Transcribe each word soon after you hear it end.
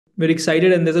we're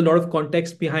excited, and there's a lot of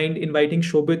context behind inviting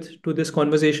Shobhit to this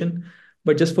conversation.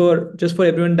 But just for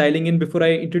everyone dialing in, before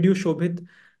I introduce Shobhit,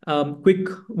 quick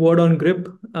word on Grip.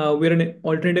 We're an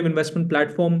alternative investment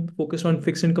platform focused on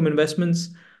fixed income investments.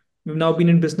 We've now been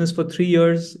in business for 3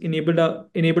 years, enabled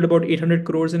about 800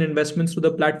 crores in investments to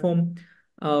the platform.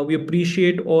 We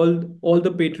appreciate all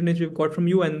the patronage we've got from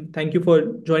you, and thank you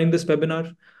for joining this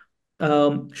webinar.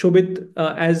 Shobhit,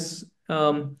 as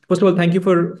first of all, thank you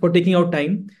for taking out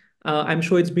time. I'm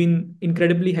sure it's been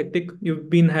incredibly hectic.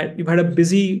 You've had a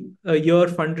busy year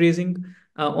fundraising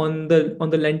on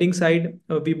the lending side.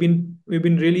 We've been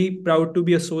really proud to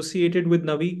be associated with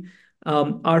Navi.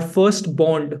 Our first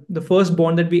bond, the first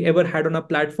bond that we ever had on our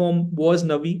platform was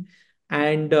Navi,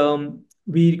 and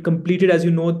we completed, as you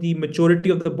know, the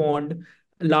maturity of the bond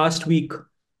last week.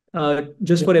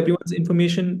 Just for everyone's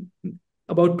information,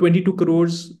 about 22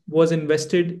 crores was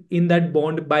invested in that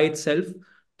bond by itself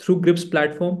through Grip's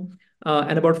platform,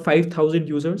 and about 5,000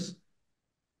 users.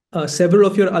 Several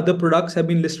of your other products have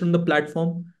been listed on the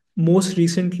platform. Most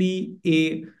recently,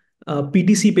 a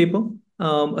PTC paper,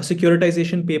 a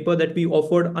securitization paper that we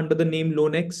offered under the name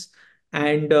LoanX,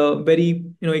 and very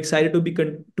excited to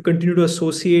continue to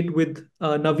associate with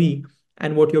Navi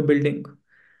and what you're building.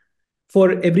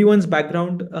 For everyone's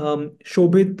background,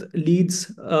 Shobhit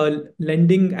leads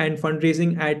lending and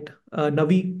fundraising at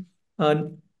Navi. Uh,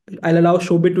 I'll allow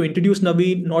Shobhit to introduce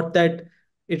Navi, not that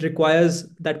it requires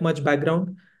that much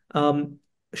background. Um,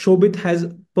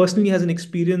 Shobhit personally has an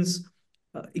experience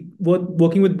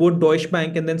working with both Deutsche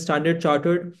Bank and then Standard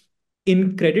Chartered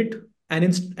in credit,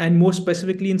 and more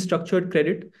specifically in structured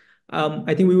credit.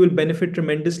 I think we will benefit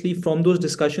tremendously from those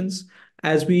discussions,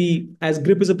 as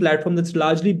Grip is a platform that's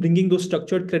largely bringing those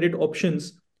structured credit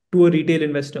options to a retail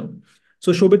investor.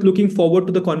 So Shobhit, looking forward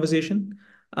to the conversation.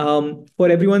 For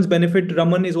everyone's benefit,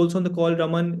 Raman is also on the call.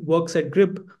 Raman works at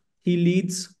Grip. He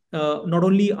leads not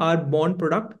only our bond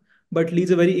product, but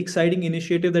leads a very exciting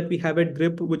initiative that we have at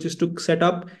Grip, which is to set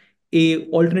up a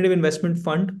alternative investment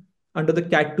fund under the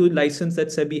Cat 2 license that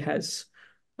SEBI has.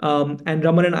 And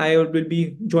Raman and I will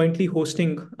be jointly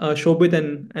hosting Shobhit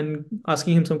and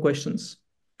asking him some questions.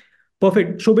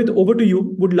 Perfect. Shobhit, over to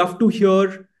you. Would love to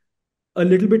hear a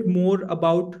little bit more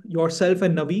about yourself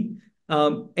and Navi.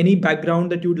 Any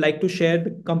background that you would like to share?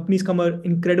 The company's come an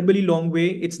incredibly long way.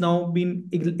 It's now been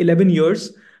 11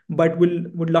 years, but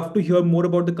would love to hear more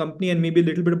about the company and maybe a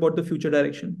little bit about the future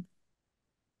direction.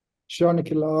 Sure,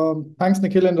 Nikhil. Thanks,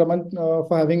 Nikhil and Raman,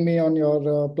 for having me on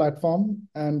your platform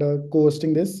and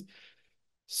co-hosting this.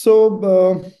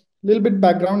 So, little bit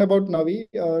background about Navi.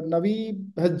 Navi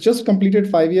has just completed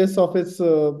 5 years of its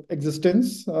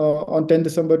existence on 10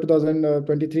 December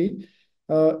 2023.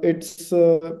 It's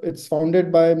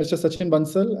founded by Mr. Sachin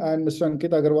Bansal and Mr.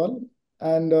 Agarwal.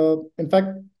 And in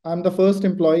fact, I'm the first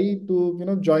employee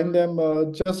to join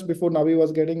them just before Navi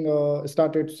was getting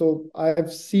started. So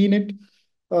I've seen it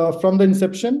from the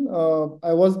inception.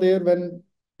 I was there when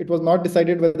it was not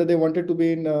decided whether they wanted to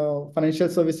be in financial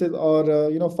services or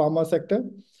pharma sector.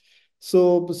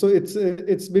 So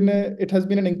it has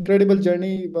been an incredible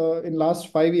journey in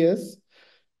last 5 years.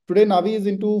 Today, Navi is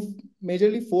into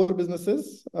majorly four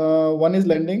businesses. One is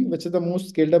lending, which is the most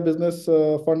scaled up business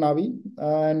for Navi,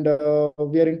 and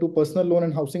we are into personal loan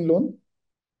and housing loan.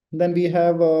 Then we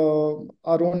have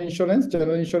our own insurance,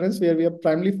 general insurance, where we are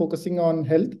primarily focusing on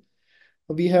health.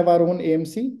 We have our own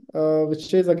AMC,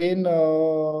 which is again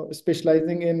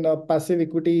specializing in passive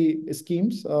equity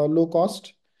schemes, low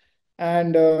cost.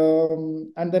 And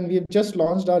then we've just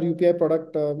launched our UPI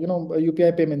product,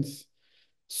 UPI payments.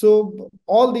 So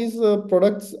all these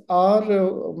products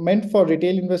are meant for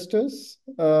retail investors.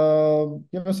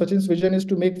 Sachin's vision is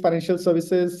to make financial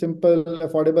services simple,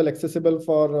 affordable, accessible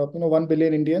for 1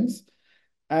 billion Indians.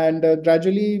 And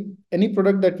gradually, any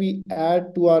product that we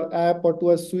add to our app or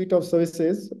to a suite of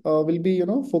services will be,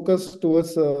 focused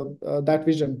towards that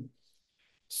vision.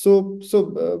 And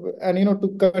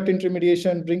to cut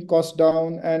intermediation, bring costs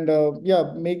down, and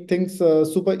make things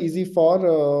super easy for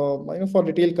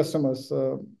retail customers.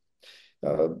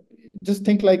 Just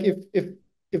think like if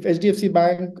HDFC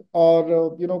Bank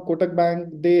or Kotak Bank,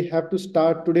 they have to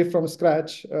start today from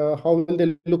scratch, how will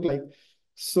they look like?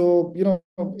 So,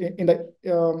 in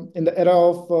the era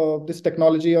of this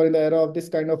technology, or in the era of this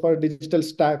kind of a digital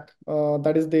stack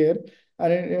that is there,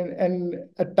 and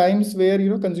at times where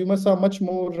consumers are much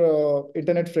more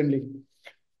internet friendly.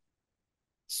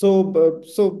 So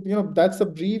that's a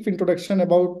brief introduction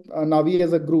about Navi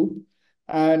as a group.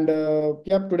 And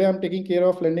today I'm taking care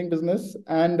of lending business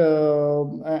and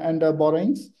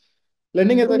borrowings.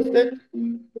 Lending, as I said,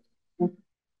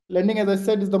 lending, as I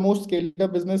said, is the most scaled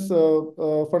up business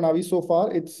for Navi so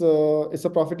far. It's a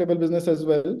profitable business as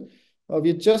well.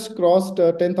 We just crossed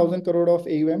 10,000 crore of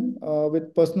AUM,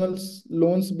 with personal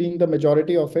loans being the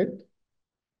majority of it.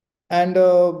 And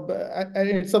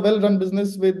it's a well-run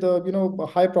business with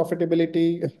high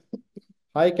profitability,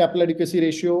 high capital adequacy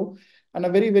ratio, and a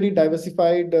very, very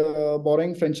diversified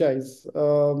borrowing franchise.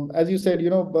 As you said, you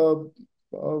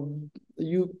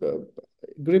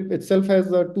GRIP itself has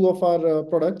two of our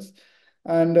products,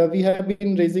 and we have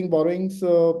been raising borrowings,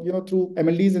 through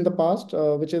MLDs in the past,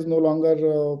 which is no longer,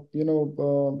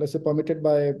 let's say, permitted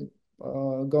by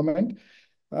government.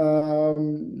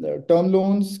 Term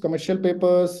loans, commercial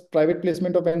papers, private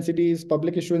placement of NCDs,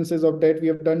 public issuances of debt. We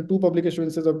have done two public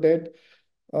issuances of debt.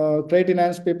 Credit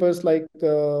enhanced papers like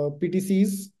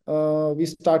PTCs. We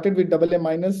started with AA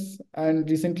minus, and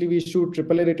recently we issued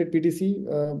AAA rated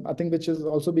PTC, I think, which is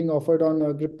also being offered on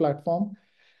a GRIP platform.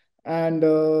 And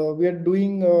we are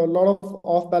doing a lot of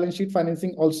off-balance sheet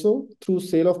financing also through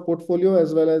sale of portfolio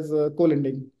as well as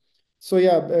co-lending. So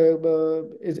yeah,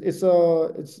 it's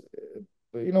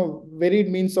varied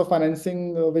means of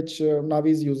financing which Navi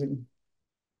is using.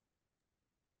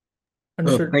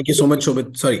 Understood. Thank you so much,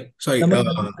 Shobhit. Sorry. Raman,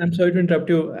 I'm sorry to interrupt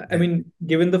you. I mean,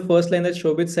 given the first line that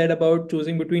Shobhit said about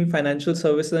choosing between financial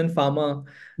services and pharma,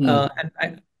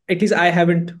 at least I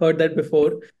haven't heard that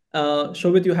before.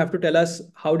 Shobhit, you have to tell us,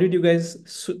 how did you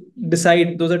guys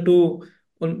decide? Those are two,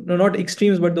 well, no, not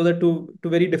extremes, but those are two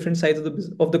very different sides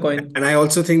of the coin. And I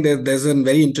also think that there's a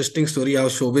very interesting story how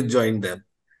Shobhit joined them,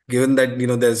 given that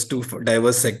there's two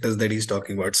diverse sectors that he's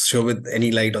talking about. Shobhit,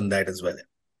 any light on that as well?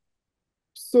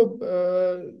 So,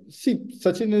 see,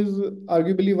 Sachin is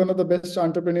arguably one of the best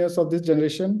entrepreneurs of this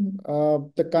generation.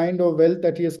 The kind of wealth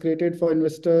that he has created for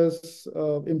investors,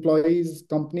 employees,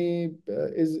 company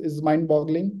is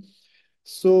mind-boggling.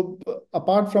 So,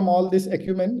 apart from all this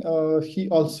acumen, he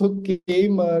also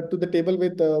came to the table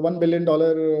with $1 billion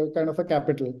kind of a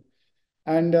capital.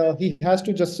 And he has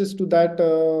to justice to that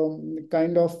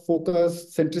kind of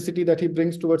focus, centricity that he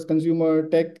brings towards consumer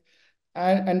tech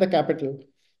and the capital.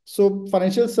 So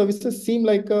financial services seem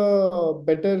like a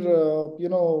better,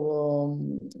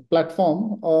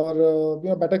 platform,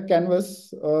 or better canvas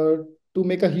to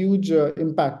make a huge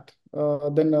impact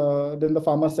than the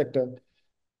pharma sector.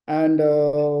 And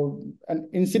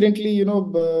incidentally,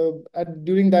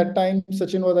 during that time,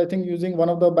 Sachin was, I think, using one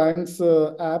of the bank's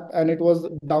app, and it was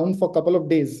down for a couple of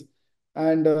days,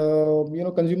 and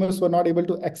consumers were not able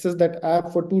to access that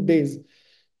app for 2 days.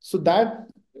 So that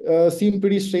seemed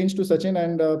pretty strange to Sachin,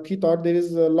 and he thought there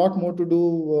is a lot more to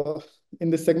do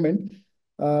in this segment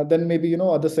than maybe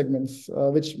other segments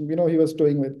which he was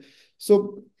toying with.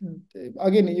 So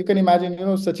again, you can imagine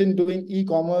Sachin doing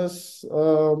e-commerce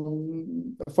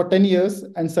for 10 years,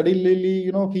 and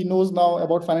suddenly he knows now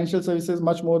about financial services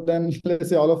much more than let's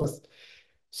say all of us.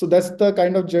 So that's the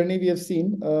kind of journey we have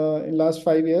seen in last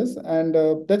 5 years, and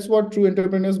that's what true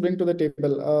entrepreneurs bring to the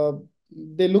table.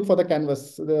 They look for the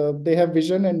canvas, they have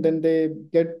vision, and then they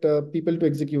get people to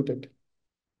execute it.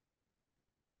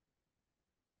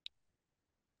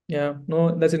 Yeah,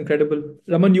 no, that's incredible.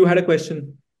 Raman, you had a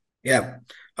question. Yeah.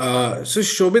 So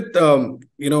Shobhit,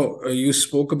 you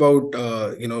spoke about,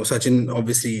 Sachin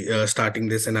obviously starting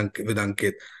this and with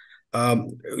Ankit.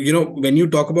 When you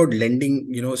talk about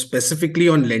lending, specifically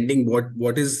on lending,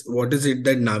 what is it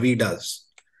that Navi does?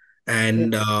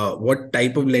 And what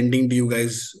type of lending do you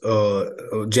guys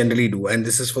generally do? And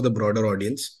this is for the broader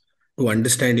audience to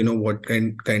understand, what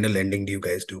kind of lending do you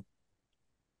guys do?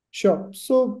 Sure.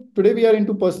 So today we are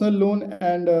into personal loan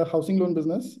and housing loan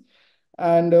business.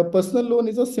 And personal loan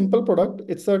is a simple product.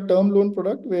 It's a term loan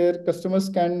product where customers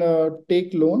can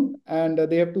take loan, and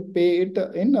they have to pay it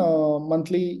in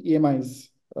monthly EMIs.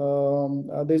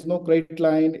 There's no credit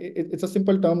line. It's a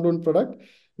simple term loan product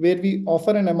where we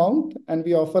offer an amount and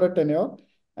we offer a tenure,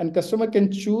 and customer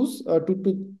can choose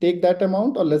to take that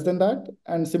amount or less than that.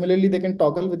 And similarly, they can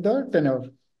toggle with the tenure.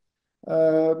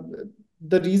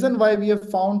 The reason why we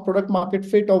have found product market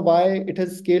fit, or why it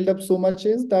has scaled up so much,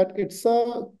 is that it's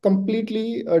a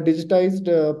completely digitized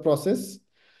process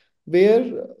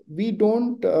where we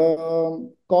don't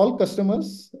call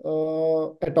customers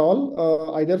at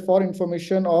all, either for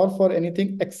information or for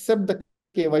anything except the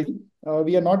KYC.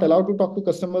 We are not allowed to talk to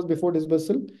customers before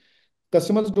disbursal.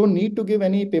 Customers don't need to give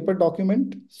any paper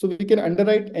document, so we can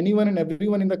underwrite anyone and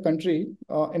everyone in the country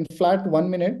in flat 1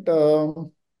 minute.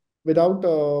 Without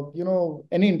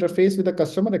any interface with the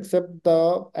customer except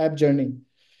the app journey.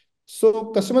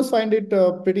 So customers find it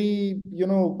pretty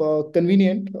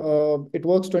convenient. It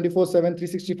works 24/7,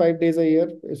 365 days a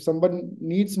year. If someone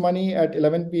needs money at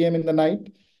 11 p.m. in the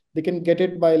night, they can get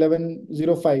it by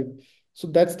 11:05. So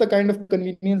that's the kind of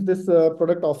convenience this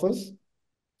product offers.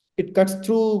 It cuts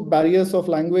through barriers of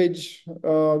language,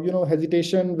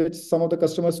 hesitation, which some of the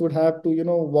customers would have to,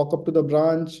 walk up to the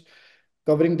branch,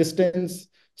 covering distance.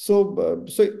 So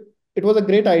it was a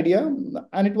great idea,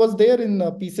 and it was there in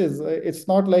pieces. It's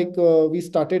not like we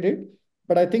started it,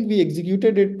 but I think we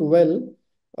executed it well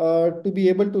to be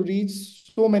able to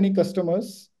reach so many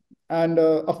customers. And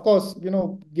of course,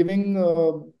 giving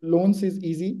loans is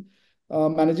easy.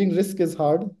 Managing risk is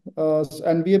hard,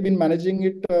 and we have been managing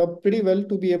it pretty well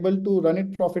to be able to run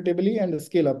it profitably and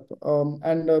scale up,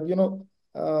 and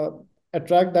uh,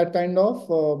 attract that kind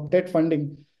of debt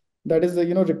funding that is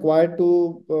required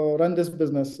to run this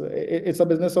business. It's a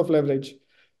business of leverage.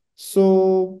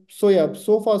 So yeah,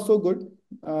 so far so good.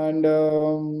 And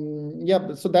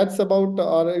yeah, so that's about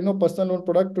our personal loan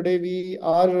product. Today we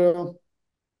are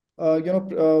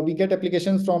we get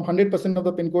applications from 100% of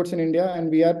the pin codes in India,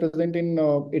 and we are present in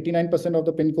 89% of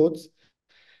the pin codes.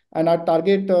 And our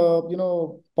target,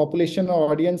 population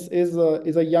or audience is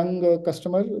a young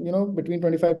customer, between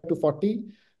 25 to 40,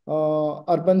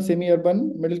 urban,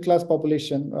 semi-urban, middle class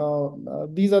population.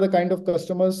 These are the kind of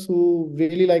customers who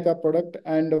really like our product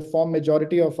and form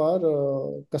majority of our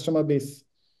customer base.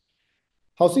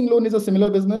 Housing loan is a similar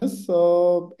business.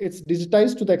 It's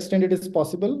digitized to the extent it is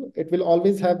possible. It will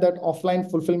always have that offline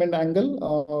fulfillment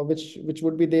angle, which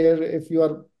would be there if you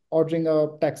are ordering a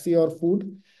taxi or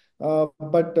food.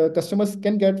 But customers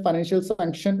can get financial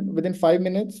sanction within 5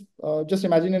 minutes. Just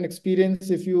imagine an experience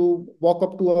if you walk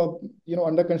up to a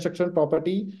under construction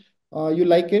property, you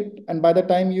like it, and by the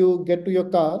time you get to your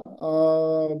car,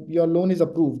 your loan is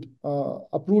approved.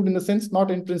 Approved in the sense not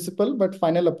in principle, but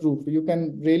final approved. You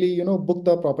can really book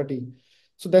the property.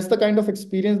 So that's the kind of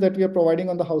experience that we are providing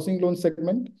on the housing loan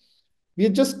segment. We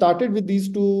have just started with these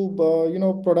two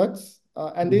products,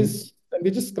 and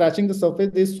we're just scratching the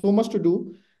surface. There's so much to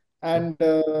do, and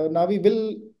now we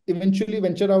will eventually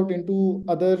venture out into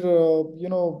other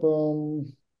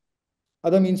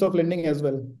other means of lending as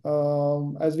well,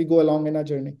 as we go along in our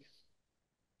journey.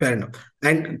 Fair enough.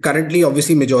 And currently,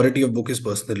 obviously, majority of book is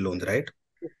personal loans, right?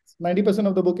 90%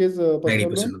 of the book is personal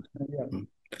 90%. loan. Yeah.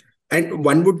 And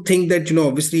one would think that,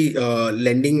 obviously,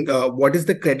 lending, what is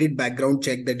the credit background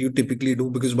check that you typically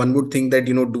do? Because one would think that,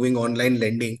 doing online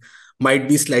lending might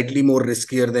be slightly more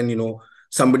riskier than,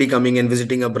 somebody coming and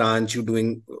visiting a branch, you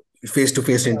doing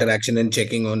face-to-face interaction and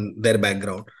checking on their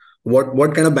background.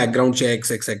 What kind of background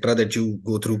checks, etc., that you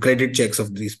go through, credit checks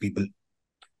of these people?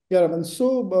 Yeah, Raman.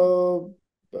 So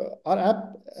our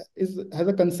app has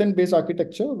a consent-based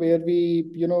architecture where we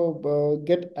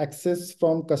get access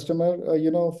from customer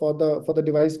for the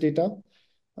device data.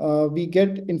 We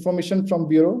get information from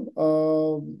bureau,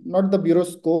 not the bureau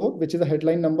score, which is a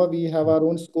headline number. We have our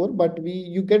own score, but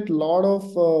you get a lot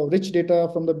of rich data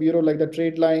from the bureau, like the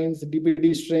trade lines,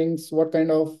 DPD strings, what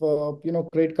kind of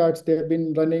credit cards they have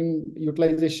been running,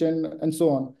 utilization, and so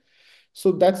on.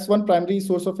 So that's one primary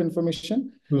source of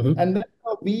information. And then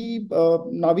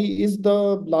Navi is the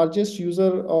largest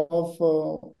user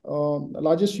on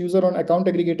account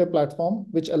aggregator platform,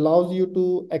 which allows you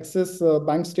to access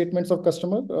bank statements of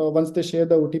customer once they share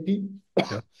the OTP.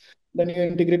 Yeah. Then you're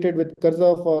integrated with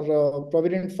Karza for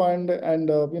Provident Fund and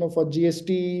for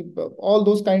GST. All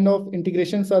those kind of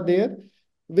integrations are there,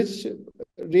 which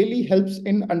really helps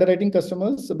in underwriting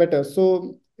customers better.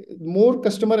 So more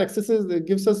customer accesses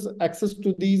gives us access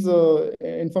to these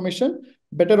information,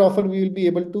 better offer we will be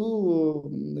able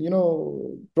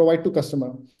to provide to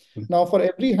customer. Now, for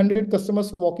every 100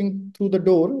 customers walking through the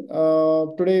door,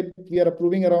 today we are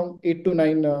approving around 8 to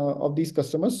 9 of these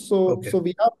customers. So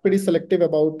we are pretty selective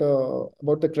about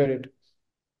the credit.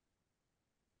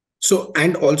 So,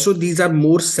 and also these are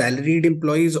more salaried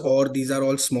employees, or these are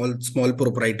all small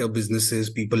proprietor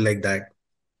businesses, people like that?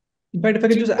 In fact, if I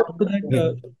can just add to that,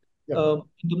 in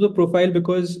terms of profile,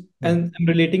 because, and I'm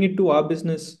relating it to our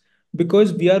business,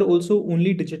 because we are also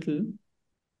only digital,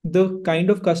 the kind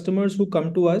of customers who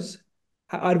come to us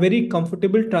are very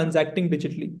comfortable transacting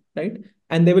digitally, right?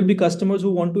 And there will be customers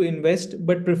who want to invest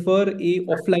but prefer a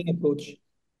offline approach.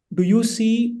 Do you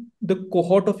see the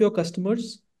cohort of your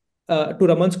customers, to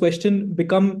Raman's question,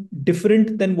 become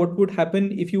different than what would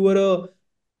happen if you were a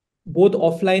both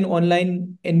offline,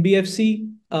 online NBFC,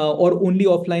 or only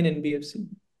offline NBFC?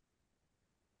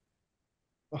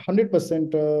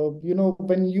 100%.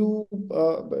 When you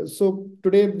so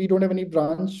today we don't have any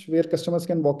branch where customers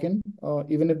can walk in,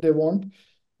 even if they want.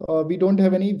 We don't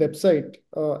have any website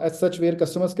as such where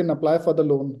customers can apply for the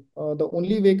loan. The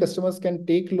only way customers can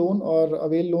take loan or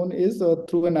avail loan is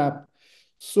through an app.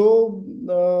 So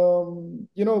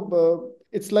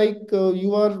it's like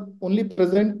you are only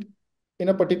present in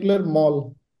a particular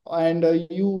mall, and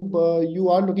you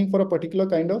are looking for a particular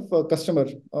kind of customer.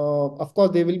 Of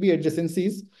course, there will be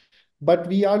adjacencies, but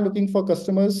we are looking for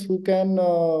customers who can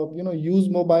use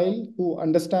mobile, who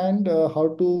understand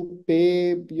how to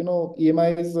pay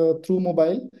EMIs through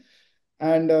mobile,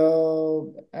 and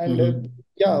Mm-hmm.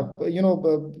 yeah,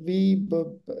 we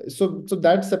so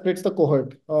that separates the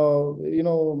cohort.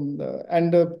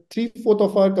 And three-fourth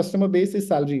of our customer base is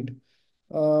salaried.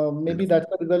 Maybe that's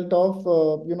a result of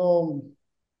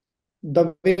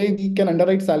the way we can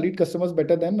underwrite salaried customers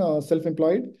better than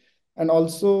self-employed. And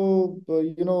also,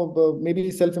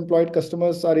 maybe self-employed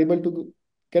customers are able to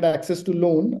get access to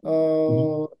loan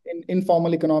in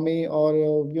informal economy,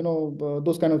 or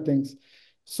those kind of things.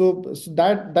 So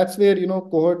that's where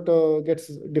cohort gets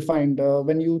defined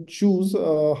when you choose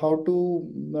how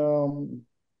to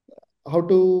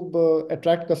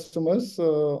attract customers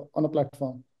on a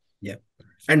platform. Yeah.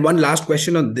 And one last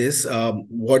question on this.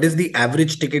 What is the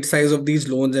average ticket size of these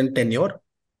loans and tenure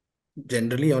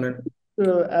generally on an?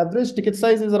 Average ticket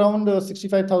size is around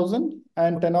 65,000,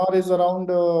 and tenor is around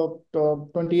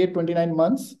 28, 29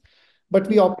 months. But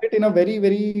we operate in a very,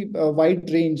 very wide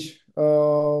range.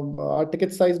 Our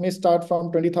ticket size may start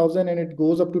from 20,000 and it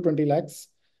goes up to 20 lakhs.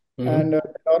 And Mhm.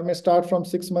 tenor may start from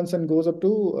 6 months and goes up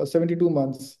to 72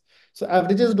 months. So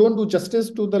averages don't do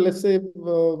justice to the, let's say,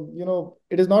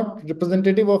 it is not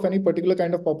representative of any particular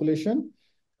kind of population.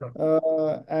 Sure.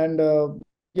 And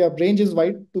yeah, range is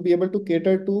wide to be able to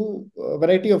cater to a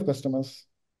variety of customers.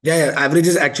 Yeah, yeah.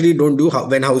 Averages actually don't do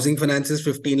when housing finance is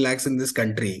 15 lakhs in this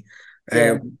country,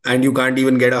 Yeah, and you can't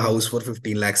even get a house for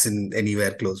 15 lakhs in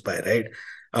anywhere close by, right?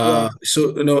 yeah.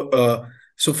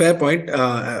 So fair point.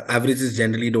 Averages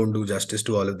generally don't do justice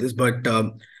to all of this, but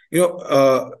you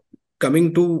know,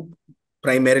 coming to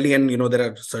primarily, and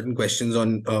there are certain questions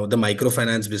on the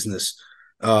microfinance business.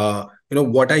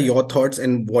 What are your thoughts,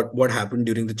 and what happened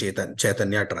during the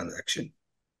Chaitanya transaction?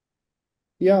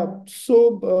 Yeah,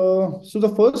 so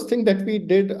the first thing that we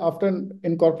did after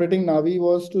incorporating Navi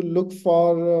was to look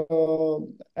for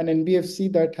an NBFC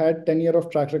that had 10 year of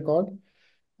track record,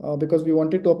 because we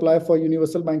wanted to apply for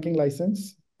universal banking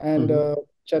license, and Mhm.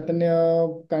 Chaitanya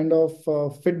kind of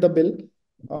fit the bill.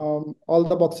 All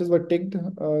the boxes were ticked.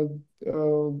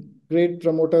 Great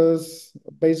promoters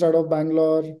based out of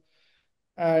Bangalore,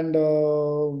 and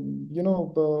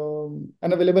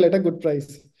and available at a good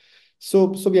price.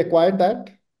 So we acquired that,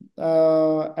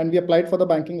 and we applied for the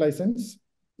banking license.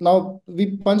 Now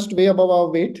we punched way above our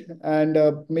weight, and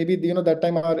maybe that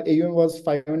time our AUM was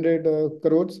 500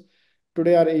 crores.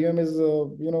 Today our AUM is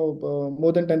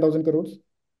more than 10,000 crores.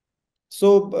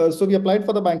 So we applied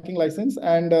for the banking license,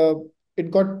 and it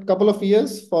got a couple of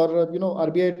years for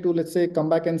RBI to, let's say, come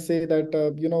back and say that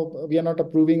we are not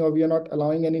approving, or we are not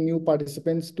allowing any new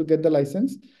participants to get the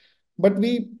license. But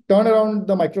we turned around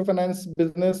the microfinance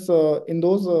business in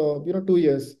those 2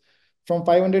 years, from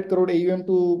 500 crore AUM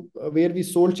to where we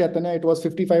sold Chaitanya. It was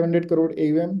 5,500 crore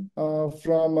AUM.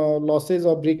 From losses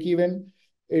or break even,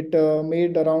 it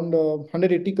made around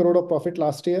 180 crore of profit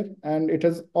last year, and it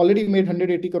has already made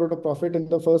 180 crore of profit in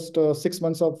the first 6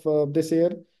 months of this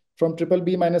year, from triple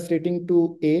B minus rating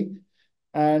to A.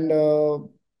 And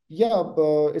yeah,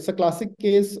 it's a classic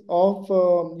case of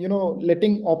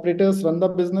letting operators run the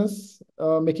business,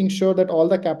 making sure that all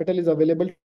the capital is available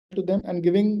to them, and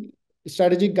giving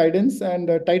strategic guidance and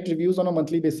tight reviews on a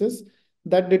monthly basis.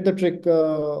 That did the trick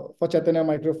for Chaitanya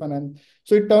Microfinance.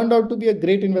 So it turned out to be a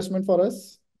great investment for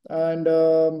us. And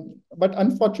but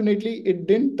unfortunately, it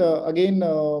didn't. Again,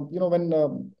 when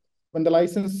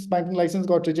the banking license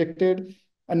got rejected,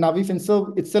 and Navi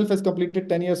Finserv itself has completed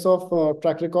 10 years of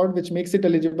track record, which makes it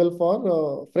eligible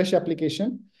for fresh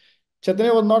application.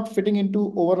 Chaitanya was not fitting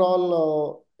into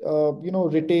overall,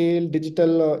 retail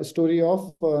digital story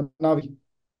of Navi.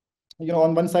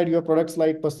 On one side you have products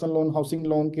like personal loan, housing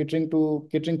loan, catering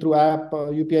through app,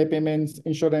 UPI payments,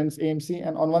 insurance, AMC,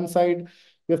 and on one side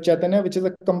we have Chaitanya, which is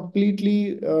a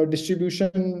completely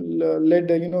distribution led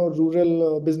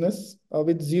rural business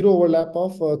with zero overlap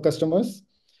of customers.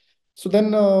 So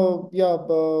then, yeah,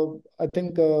 I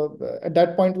think at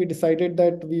that point we decided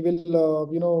that we will,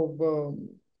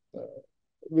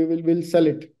 we'll sell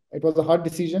it. It was a hard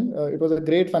decision. It was a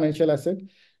great financial asset,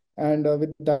 and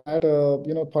with that,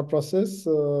 thought process,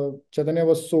 Chaitanya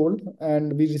was sold,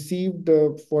 and we received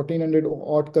 1,400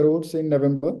 odd crores in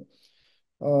November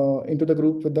into the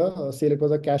group with the sale. It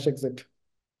was a cash exit.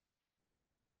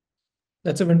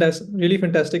 That's a really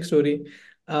fantastic story.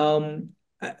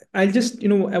 I'll just, I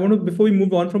want to, before we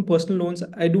move on from personal loans,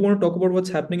 I do want to talk about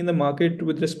what's happening in the market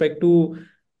with respect to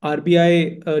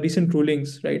RBI recent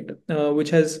rulings, right, which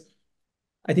has,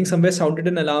 I think, somewhere sounded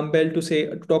an alarm bell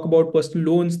to talk about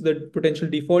personal loans, the potential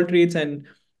default rates, and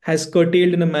has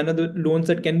curtailed in a manner the loans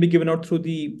that can be given out through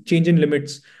the change in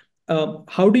limits.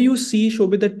 How do you see,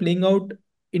 Shobhit, that playing out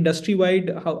industry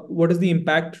wide? What is the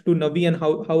impact to Navi, and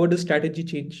how would the strategy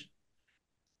change?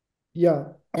 Yeah.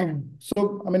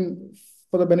 So, I mean,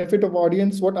 for the benefit of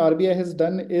audience, what RBI has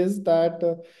done is that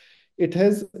it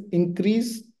has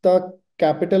increased the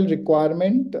capital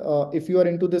requirement if you are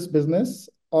into this business,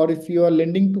 or if you are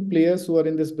lending to players who are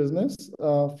in this business,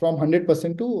 from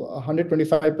 100% to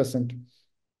 125%.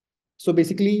 So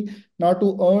basically, now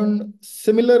to earn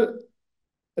similar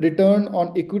return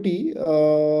on equity,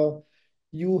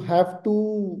 you have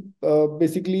to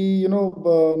basically,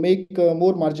 make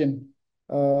more margin,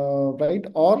 right?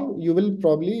 Or you will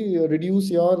probably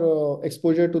reduce your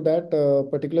exposure to that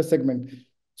particular segment.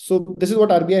 So this is what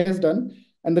RBI has done.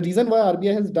 And the reason why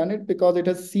RBI has done it, because it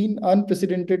has seen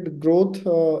unprecedented growth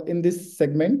in this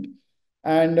segment.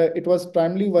 And it was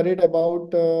primarily worried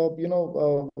about,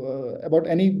 about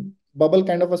any bubble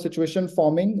kind of a situation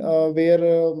forming,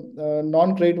 where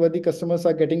non-credit worthy customers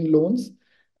are getting loans,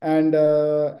 and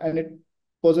it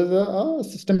poses a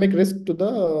systemic risk to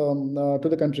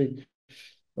the country.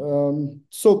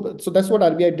 So that's what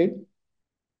RBI did.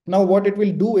 Now, what it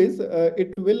will do is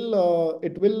it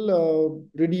will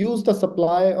reduce the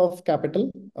supply of capital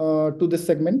to this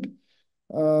segment.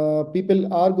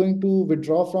 People are going to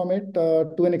withdraw from it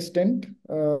to an extent,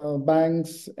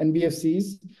 banks,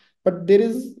 NBFCs, but there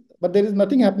is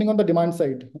nothing happening on the demand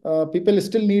side. People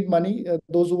still need money,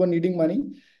 those who are needing money,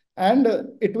 and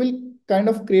it will kind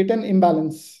of create an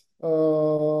imbalance.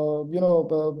 The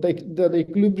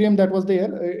equilibrium that was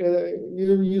there,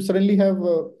 you suddenly have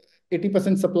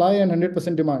 80% supply and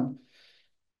 100% demand.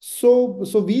 So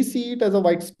we see it as a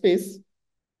white space.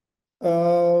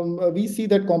 We see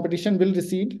that competition will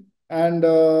recede. And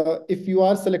if you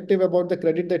are selective about the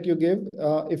credit that you give,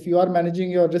 if you are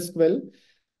managing your risk well,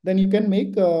 then you can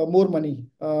make more money.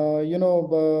 Your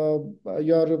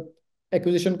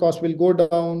acquisition cost will go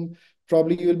down.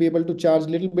 Probably you will be able to charge a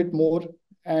little bit more,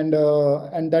 and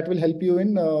that will help you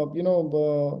in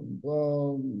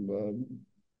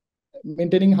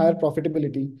maintaining higher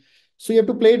profitability. So you have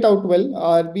to play it out well.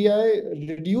 RBI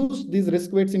reduced these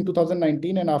risk weights in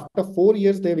 2019, and after 4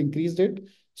 years, they have increased it.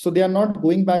 So they are not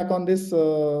going back on this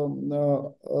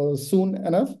soon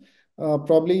enough.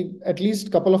 Probably at least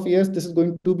a couple of years, this is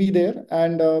going to be there.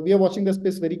 And we are watching the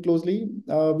space very closely.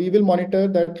 We will monitor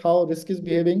that how risk is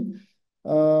behaving.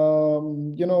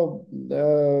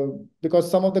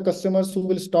 Because some of the customers who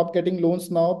will stop getting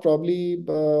loans now, probably,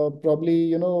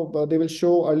 they will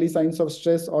show early signs of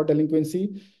stress or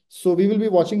delinquency. So we will be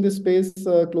watching this space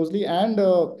closely. And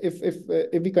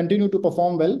if we continue to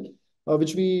perform well,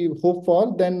 which we hope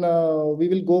for, then we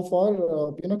will go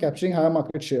for, capturing higher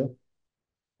market share.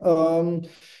 So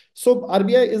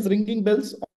RBI is ringing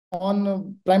bells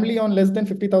on primarily on less than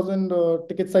 50,000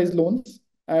 ticket size loans.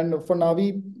 And for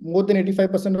Navi, more than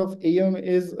 85% of AUM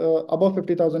is above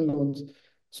 50,000 loans.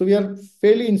 So we are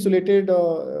fairly insulated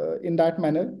in that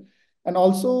manner. And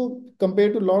also,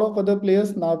 compared to a lot of other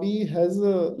players, Navi has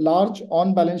a large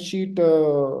on-balance sheet,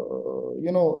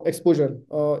 exposure.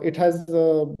 It has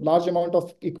a large amount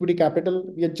of equity capital.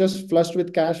 We are just flushed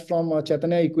with cash from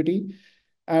Chaitanya Equity,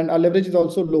 and our leverage is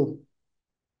also low.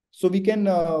 So we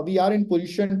are in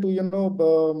position to,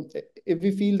 if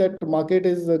we feel that the market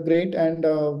is great and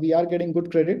we are getting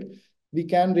good credit, we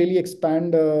can really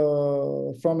expand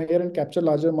from here and capture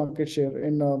larger market share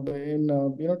in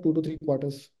 2 to 3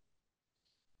 quarters.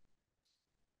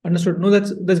 Understood. No,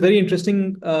 that's very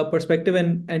interesting perspective,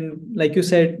 and like you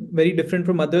said, very different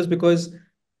from others, because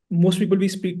most people we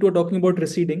speak to are talking about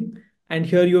receding, and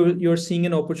here you're seeing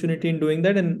an opportunity in doing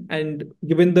that, and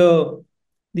given the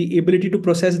ability to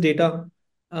process data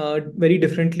very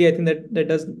differently, I think that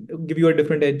does give you a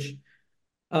different edge.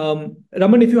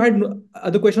 Raman, if you had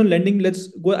other question on lending, let's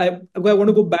go. I want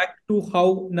to go back to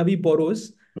how Navi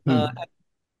borrows,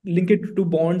 link it to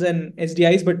bonds and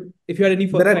SDIs. But if you had any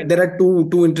there are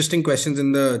two interesting questions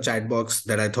in the chat box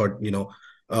that I thought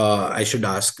I should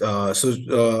ask.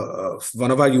 One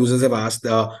of our users have asked,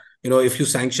 if you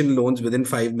sanction loans within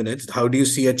 5 minutes, how do you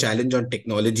see a challenge on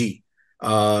technology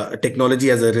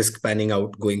as a risk panning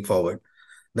out going forward?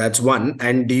 That's one.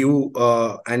 And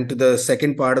and to the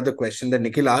second part of the question that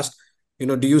Nikhil asked,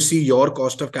 do you see your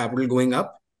cost of capital going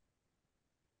up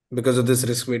because of this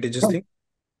risk weightages thing?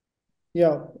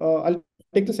 Yeah, I'll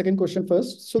take the second question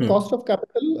first. So cost of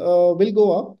capital will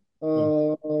go up.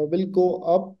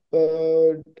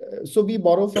 So we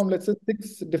borrow from, let's say,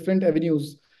 6 different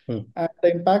avenues. and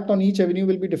the impact on each avenue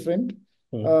will be different.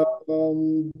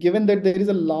 Given that there is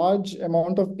a large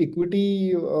amount of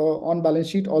equity on balance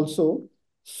sheet also,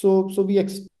 so we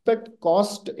expect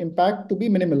cost impact to be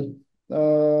minimal.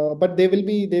 But there will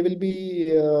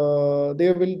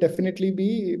definitely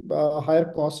be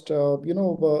higher cost.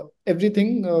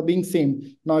 Everything being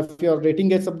same. Now, if your rating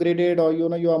gets upgraded, or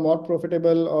you are more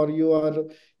profitable, or you are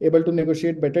able to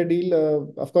negotiate better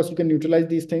deal, of course you can neutralize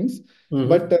these things.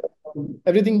 But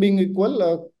everything being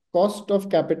equal, cost of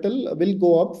capital will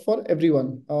go up for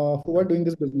everyone who are doing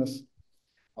this business.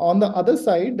 On the other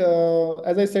side,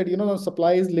 as I said,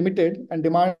 supply is limited and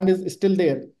demand is still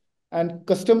there. And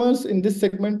customers in this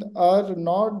segment are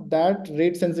not that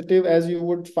rate sensitive as you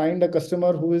would find a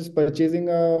customer who is purchasing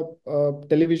a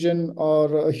television,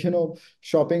 or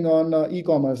shopping on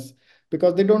e-commerce,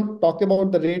 because they don't talk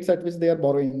about the rates at which they are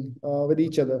borrowing with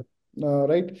each other,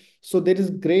 right? So there is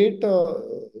great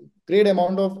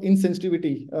amount of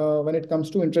insensitivity when it comes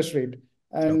to interest rate,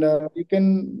 and you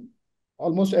can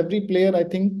almost every player, I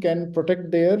think, can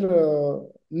protect their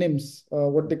NIMs,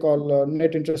 what they call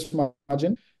net interest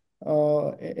margin.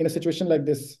 In a situation like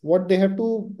this, what they have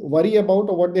to worry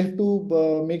about, or what they have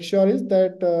to make sure is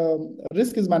that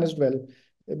risk is managed well,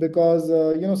 because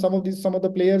some of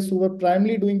the players who were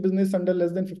primarily doing business under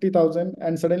less than 50,000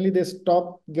 and suddenly they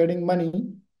stop getting money,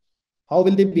 how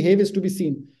will they behave is to be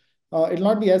seen. It'll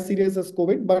not be as serious as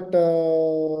COVID, but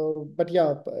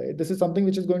yeah, this is something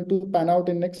which is going to pan out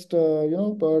in next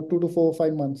 2 to 4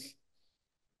 5 months.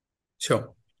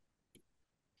 Sure.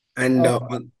 And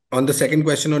on the second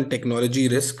question on technology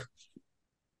risk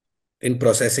in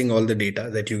processing all the data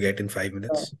that you get in 5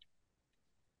 minutes.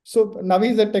 So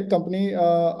Navi is a tech company.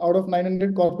 Out of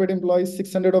 900 corporate employees,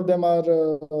 600 of them are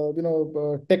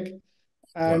tech.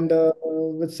 And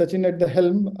with Sachin at the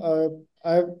helm,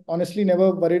 I've honestly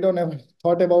never worried or never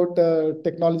thought about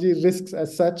technology risks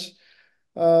as such.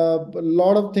 A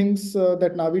lot of things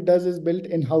that Navi does is built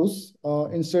in-house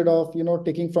instead of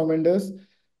taking from vendors.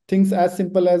 Things as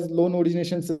simple as loan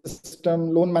origination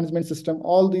system, loan management system,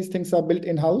 all these things are built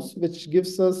in-house, which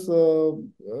gives us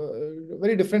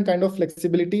very different kind of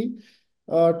flexibility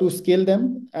to scale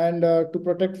them, and to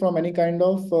protect from any kind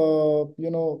of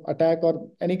attack or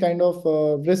any kind of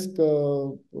risk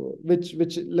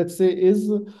which let's say is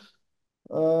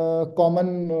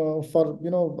common for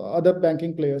other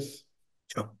banking players.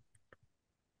 Sure.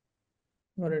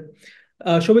 All right.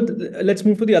 Shobhit, let's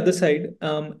move to the other side.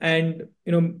 And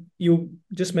you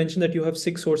just mentioned that you have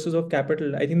 6 sources of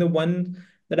capital. I think the one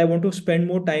that I want to spend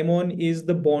more time on is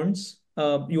the bonds.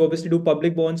 You obviously do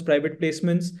public bonds, private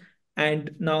placements,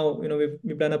 and now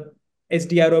we've done a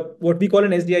SDI, or what we call an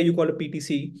SDI, you call a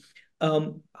PTC.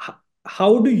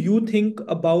 How do you think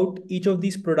about each of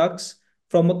these products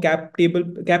from a cap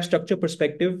structure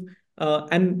perspective?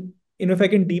 And if I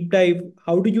can deep dive,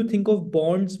 how do you think of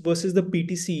bonds versus the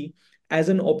PTC as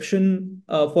an option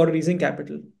for raising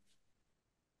capital?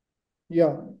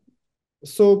 Yeah.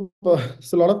 So a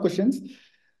lot of questions.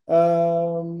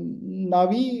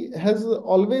 Navi has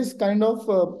always kind of,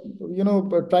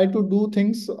 tried to do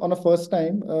things on a first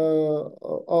time,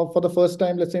 or for the first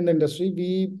time, let's say in the industry.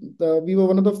 We were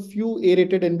one of the few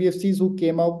A-rated NBFCs who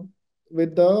came out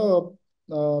with the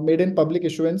maiden public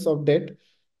issuance of debt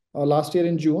last year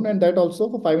in June, and that also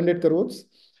for 500 crores.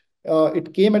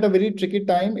 It came at a very tricky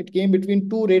time. It came between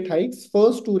 2 rate hikes,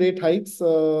 first 2 rate hikes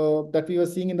that we were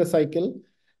seeing in the cycle,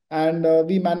 and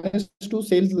we managed to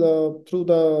sail through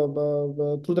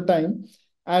the time,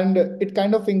 and it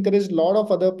kind of encouraged a lot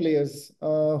of other players,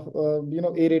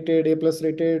 A-rated, A+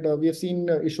 rated. We have seen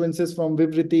issuances from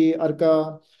Vivriti,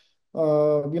 Arka,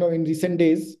 in recent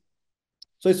days.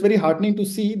 So it's very heartening to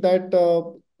see that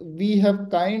we have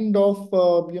kind of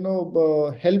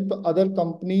helped other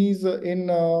companies in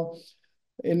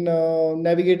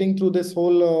navigating through this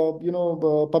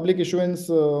whole public issuance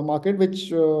market,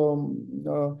 which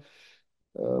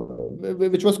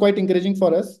was quite encouraging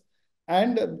for us.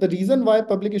 And the reason why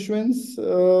public issuance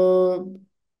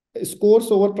scores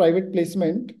over private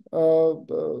placement, a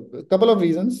couple of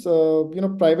reasons.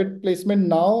 Private placement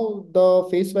now, the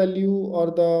face value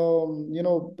or the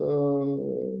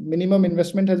minimum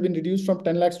investment has been reduced from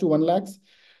 10 lakhs to 1 lakhs.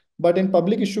 But in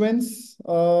public issuance,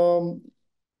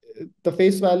 the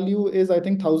face value is, I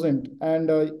think, 1,000, and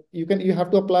you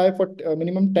have to apply for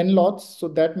minimum 10 lots, so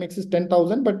that makes it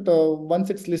 10,000. But once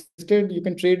it's listed, you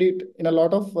can trade it in a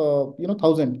lot of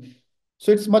 1,000.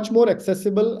 So it's much more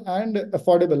accessible and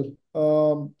affordable.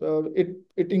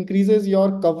 It increases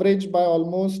your coverage by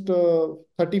almost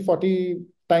 30-40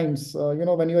 times.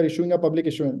 When you are issuing a public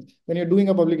issuance, when you're doing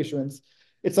a public issuance.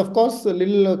 It's of course a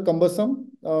little cumbersome,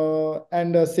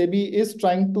 and SEBI is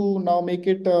trying to now make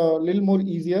it a little more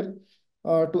easier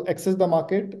to access the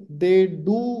market. They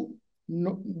do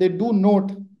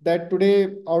note that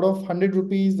today, out of 100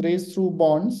 rupees raised through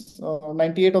bonds,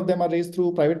 98 of them are raised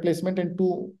through private placement and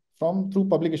two from through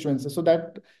public issuances. So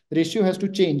that ratio has to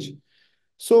change.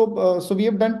 So we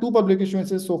have done two public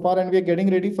issuances so far, and we are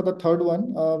getting ready for the third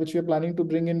one, which we are planning to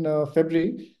bring in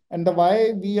February. And the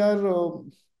why we are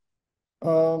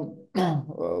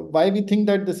why we think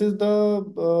that this is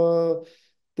the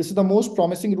most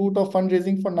promising route of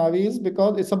fundraising for Navi is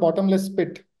because it's a bottomless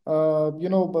pit. We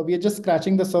are just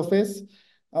scratching the surface.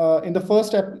 In the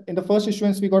first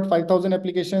issuance, we got 5,000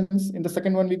 applications. In the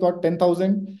second one, we got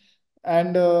 10,000,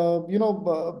 and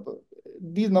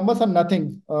these numbers are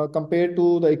nothing compared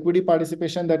to the equity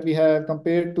participation that we have,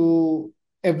 compared to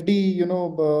FD,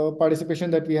 participation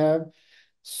that we have.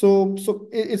 So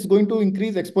it's going to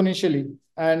increase exponentially.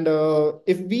 And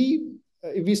if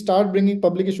we start bringing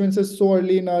public issuances so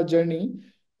early in our journey,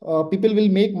 people will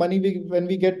make money when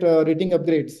we get rating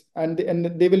upgrades, and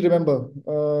they will remember,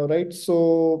 right?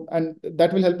 So, and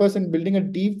that will help us in building a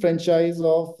deep franchise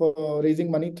of raising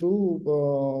money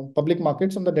through public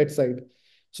markets on the debt side.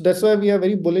 So that's why we are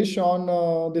very bullish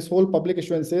on this whole public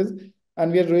issuances,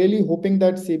 and we are really hoping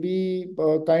that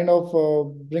SEBI kind of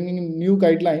bringing new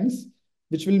guidelines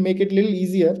which will make it a little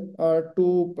easier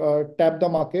to tap the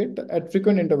market at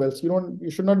frequent intervals. You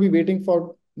should not be waiting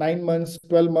for 9 months,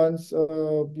 12 months,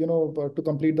 to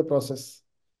complete the process.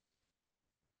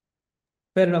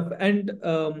 Fair enough. And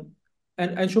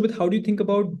Shobhit, how do you think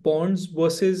about bonds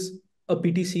versus a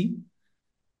PTC?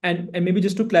 And maybe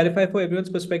just to clarify for everyone's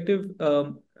perspective,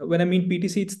 when I mean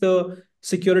PTC, it's the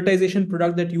securitization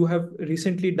product that you have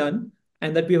recently done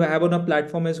and that we have on our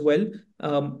platform as well.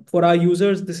 For our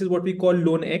users, this is what we call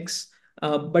LoanX.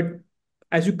 But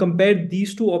as you compare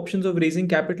these two options of raising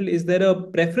capital, is there a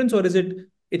preference, or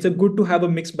it's a good to have a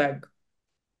mixed bag?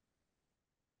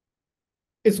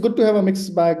 It's good to have a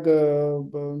mixed bag,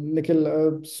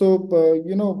 Nikhil. So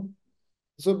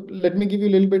let me give you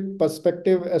a little bit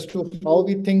perspective as to how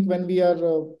we think when we are,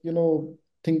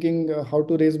 thinking how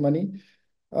to raise money.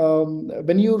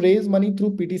 When you raise money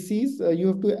through PTCs, you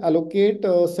have to allocate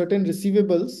certain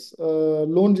receivables,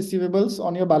 loan receivables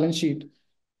on your balance sheet.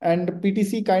 And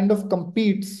PTC kind of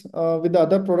competes with the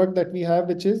other product that we have,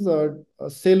 which is a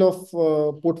sale of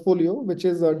portfolio, which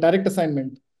is a direct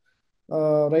assignment.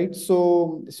 Right.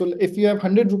 So if you have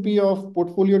 100 rupee of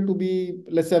portfolio to be,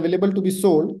 let's say, available to be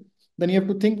sold, then you have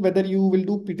to think whether you will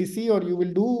do PTC or you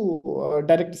will do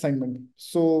direct assignment.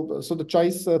 So the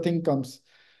choice thing comes.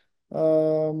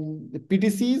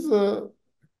 PTCs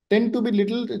tend to be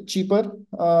little cheaper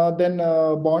than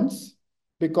bonds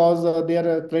because they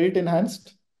are credit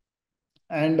enhanced.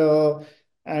 And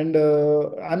right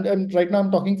now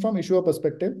I'm talking from issuer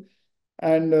perspective,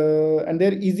 and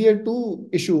they're easier to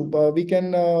issue. We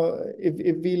can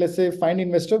if we, let's say, find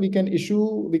investor, we can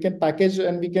package,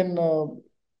 and we can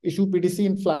issue PTC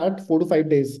in flat 4 to 5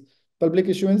 days. Public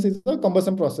issuance is a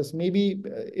cumbersome process. Maybe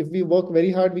if we work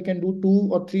very hard, we can do 2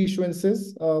 or 3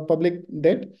 issuances, public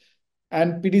debt,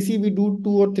 and PTC we do 2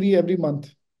 or 3 every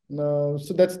month.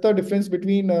 So that's the difference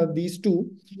between these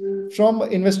two. From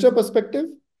investor perspective,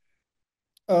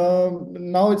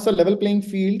 now it's a level playing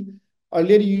field.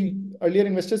 Earlier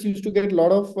investors used to get a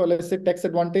lot of, let's say, tax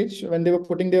advantage when they were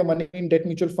putting their money in debt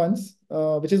mutual funds,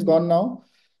 which is gone now.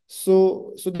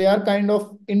 So they are kind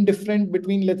of indifferent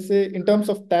between, let's say, in terms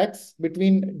of tax,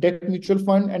 between debt mutual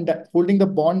fund and holding the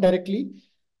bond directly.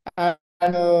 And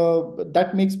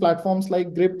that makes platforms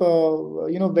like Grip,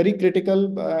 very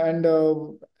critical.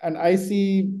 And I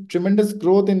see tremendous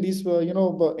growth in these,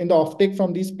 in the offtake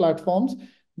from these platforms,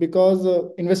 because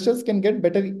investors can get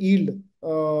better yield,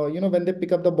 when they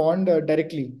pick up the bond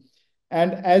directly.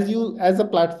 And as a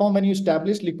platform, when you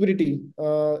establish liquidity,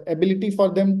 ability for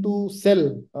them to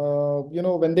sell,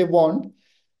 when they want,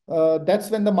 that's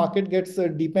when the market gets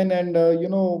deepen, and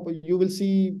you will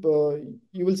see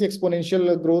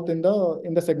exponential growth in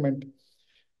the segment.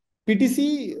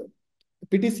 PTC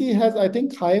has, I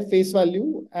think, high face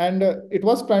value, and it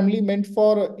was primarily meant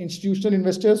for institutional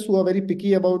investors who are very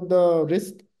picky about the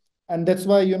risk, and that's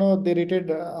why they rated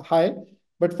high.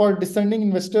 But for discerning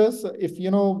investors, if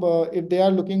they are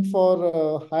looking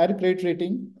for higher credit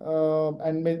rating,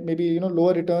 and maybe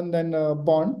lower return than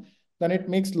bond, then it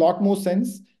makes a lot more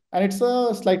sense, and it's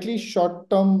a slightly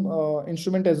short-term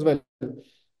instrument as well.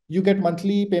 You get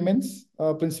monthly payments,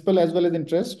 principal as well as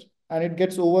interest, and it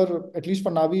gets over, at least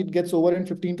for Navi, it gets over in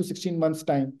 15 to 16 months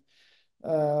time.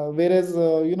 Whereas,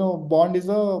 bond is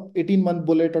a 18-month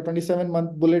bullet or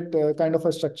 27-month bullet kind of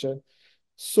a structure.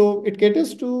 So it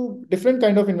caters to different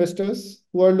kind of investors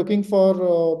who are looking for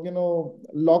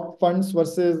locked funds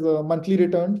versus monthly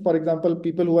return. For example,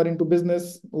 people who are into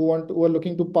business who are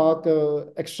looking to park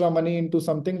extra money into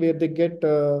something where they get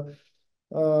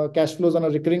cash flows on a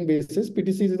recurring basis.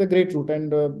 PTCs is a great route,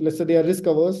 and let's say they are risk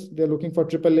averse. They are looking for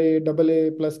AAA,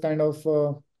 AA plus kind of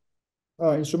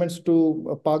instruments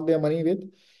to park their money with.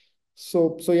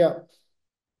 So yeah.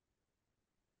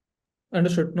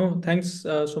 Understood. No, thanks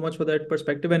so much for that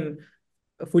perspective, and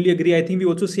I fully agree. I think we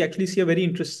also actually see a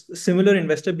very similar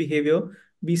investor behavior.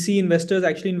 We see investors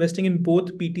actually investing in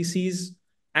both PTCs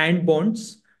and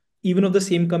bonds, even of the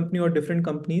same company or different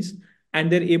companies, and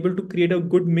they're able to create a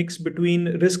good mix between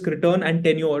risk return and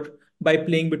tenure by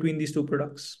playing between these two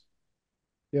products.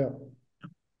 Yeah.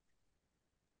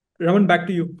 Raman, back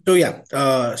to you. So yeah,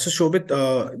 so Shobhit,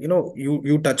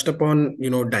 you touched upon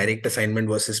direct assignment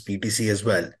versus PTC as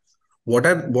well. What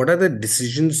are the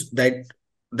decisions that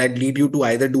lead you to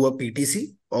either do a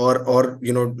PTC or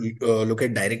look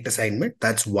at direct assignment?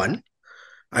 That's one.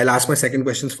 I'll ask my second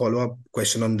question's follow-up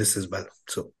question on this as well.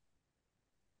 So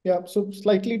Yeah, so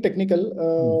slightly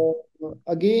technical.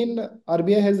 Again,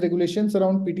 RBI has regulations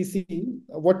around PTC.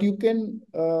 What you can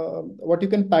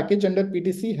package under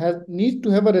PTC needs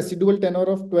to have a residual tenure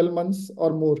of 12 months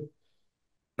or more.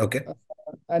 okay.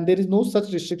 And there is no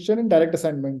such restriction in direct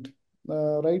assignment,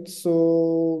 right?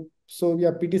 So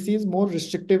yeah, PTC is more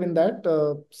restrictive in that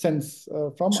sense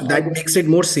from So that RBI. makes it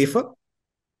more safer.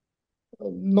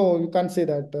 No, you can't say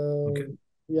that. Okay.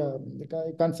 Yeah,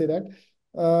 you can't say that.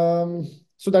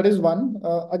 So that is one.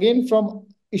 Again, from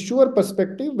issuer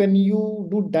perspective, when you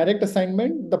do direct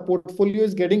assignment, the portfolio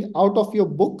is getting out of your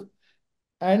book,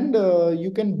 and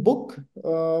you can book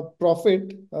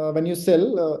profit when you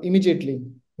sell immediately,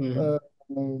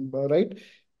 right?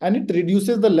 And it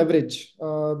reduces the leverage.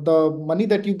 The money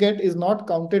that you get is not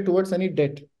counted towards any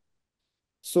debt.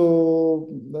 So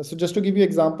just to give you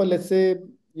example, let's say,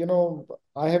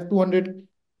 I have 200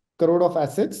 crore of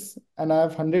assets and I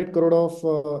have 100 crore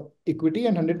of equity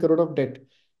and 100 crore of debt.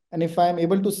 And if I am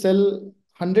able to sell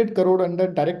 100 crore under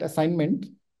direct assignment,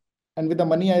 and with the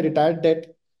money I retired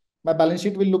debt, my balance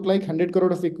sheet will look like 100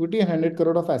 crore of equity and 100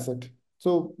 crore of asset.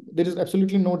 So there is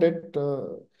absolutely no debt.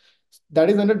 That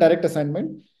is under direct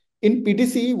assignment. In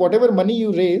PTC, whatever money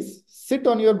you raise sit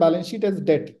on your balance sheet as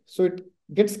debt. So it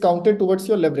gets counted towards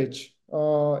your leverage.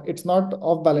 It's not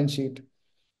off balance sheet.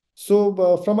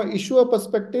 So from an issuer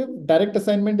perspective, direct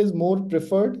assignment is more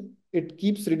preferred. It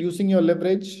keeps reducing your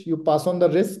leverage. You pass on the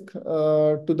risk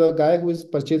to the guy who is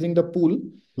purchasing the pool,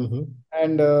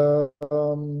 and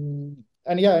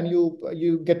yeah, and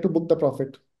you get to book the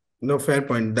profit. No, fair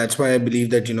point. That's why I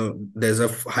believe that there's a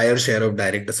higher share of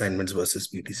direct assignments versus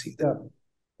PTC. Yeah.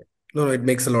 No, it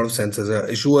makes a lot of sense as a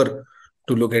issuer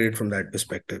to look at it from that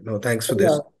perspective. No, thanks for Yeah.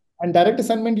 this. And direct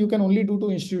assignment you can only do to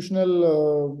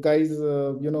institutional guys,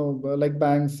 like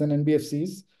banks and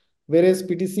NBFCs. Whereas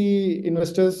PTC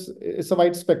investors, it's a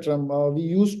wide spectrum. We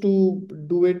used to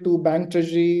do it to bank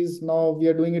treasuries. Now we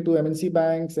are doing it to MNC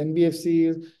banks,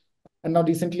 NBFCs. And now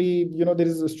recently, there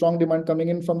is a strong demand coming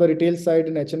in from the retail side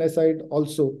and HNI side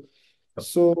also.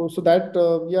 So that,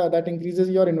 that increases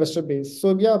your investor base.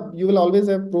 So yeah, you will always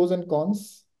have pros and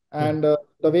cons. And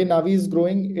the way Navi is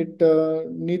growing, it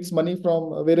needs money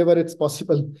from wherever it's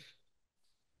possible.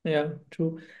 Yeah,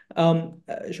 true.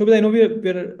 Shobhit, I know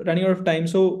we're running out of time,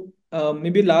 so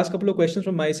maybe last couple of questions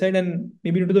from my side, and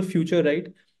maybe into the future,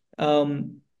 right?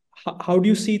 How do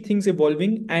you see things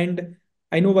evolving? And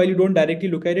I know while you don't directly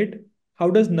look at it, how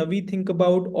does Navi think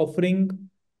about offering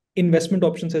investment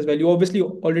options as well? You obviously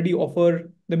already offer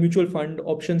the mutual fund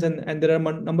options, and there are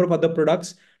a number of other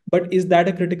products, but is that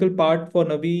a critical part for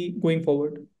Navi going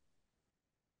forward?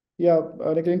 Yeah,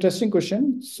 like an interesting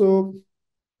question. So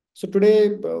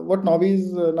today, what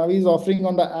Navi is offering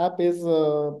on the app is,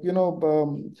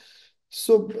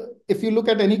 so if you look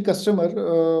at any customer,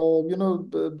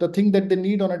 the thing that they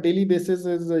need on a daily basis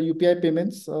is UPI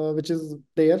payments, which is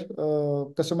there.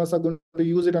 Customers are going to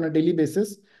use it on a daily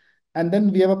basis. And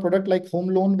then we have a product like home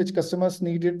loan, which customers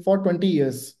need it for 20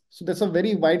 years. So that's a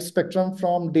very wide spectrum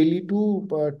from daily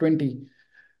to 20.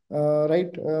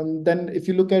 Right. Then if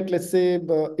you look at, let's say,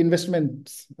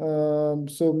 investments,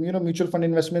 so, mutual fund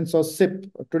investments or SIP,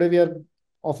 today we are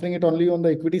offering it only on the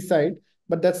equity side,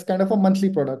 but that's kind of a monthly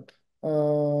product,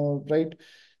 right?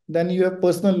 Then you have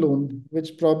personal loan,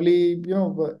 which probably,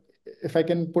 if I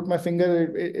can put my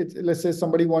finger, let's say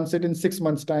somebody wants it in 6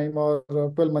 months time or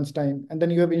 12 months time. And then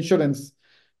you have insurance,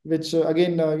 which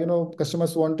again,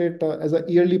 customers want it as a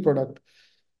yearly product.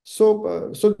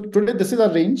 So today this is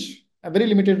a range, a very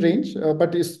limited range,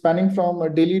 but is spanning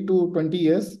from daily to 20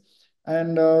 years.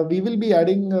 And we will be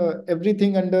adding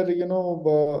everything under,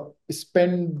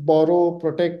 spend, borrow,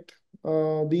 protect,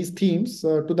 these themes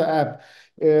to the app.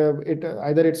 It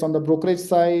either it's on the brokerage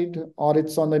side or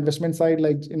it's on the investment side,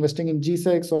 like investing in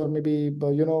G-Secs or maybe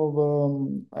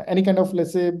any kind of,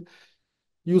 let's say,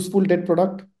 useful debt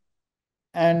product.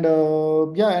 And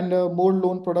more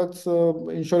loan products,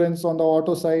 insurance on the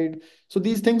auto side. So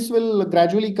these things will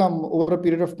gradually come over a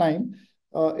period of time.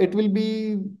 It will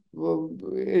be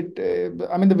it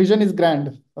I mean, the vision is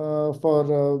grand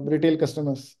for retail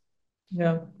customers.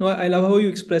 Yeah, no, I love how you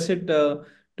express it, to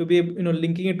be,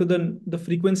 linking it to the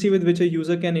frequency with which a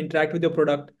user can interact with your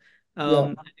product.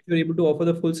 Yeah. If you're able to offer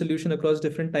the full solution across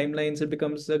different timelines, it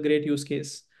becomes a great use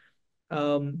case.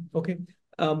 Okay.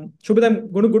 Shobhit,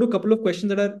 I'm going to go to a couple of questions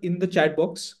that are in the chat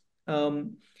box.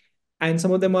 And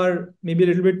some of them are maybe a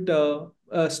little bit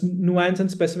nuanced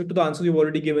and specific to the answers you've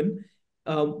already given.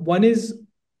 One is,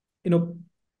 you know,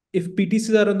 if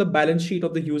PTCs are on the balance sheet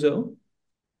of the user,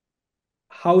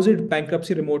 how is it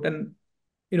bankruptcy remote? And,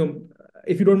 you know,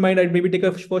 if you don't mind, I'd maybe take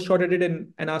a first shot at it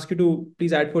and ask you to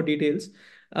please add for details.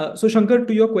 So Shankar,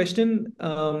 to your question,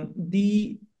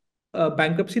 the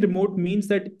bankruptcy remote means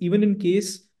that even in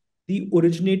case the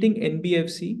originating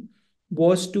NBFC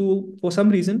was to, for some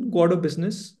reason, go out of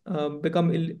business,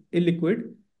 become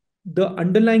illiquid, the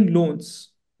underlying loans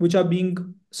which are being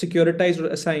securitized or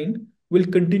assigned will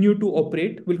continue to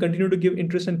operate, will continue to give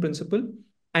interest and principal,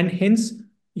 and hence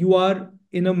you are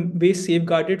in a way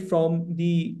safeguarded from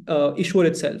the issuer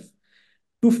itself.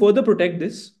 To further protect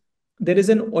this, there is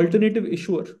an alternative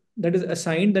issuer that is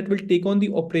assigned that will take on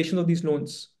the operation of these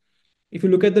loans. If you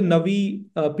look at the Navi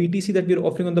PTC that we're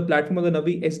offering on the platform of the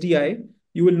Navi SDI,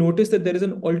 you will notice that there is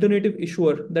an alternative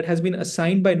issuer that has been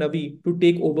assigned by Navi to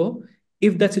take over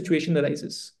if that situation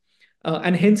arises.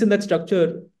 And hence, in that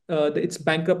structure, it's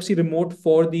bankruptcy remote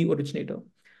for the originator.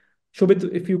 Shobhit,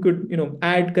 if you could,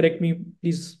 add, correct me,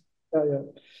 please. Yeah.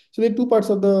 So there are two parts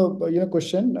of the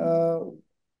question.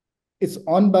 It's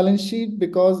on balance sheet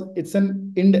because it's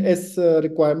an IND-S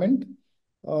requirement.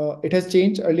 It has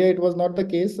changed. Earlier, it was not the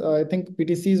case. I think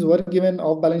PTCs were given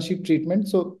off balance sheet treatment.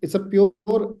 So it's a pure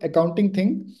accounting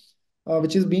thing,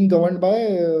 which is being governed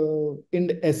by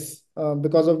IND-S,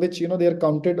 because of which, they are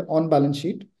counted on balance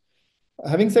sheet.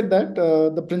 Having said that,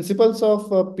 the principles of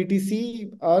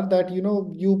PTC are that,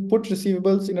 you put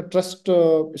receivables in a trust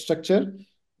structure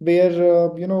where,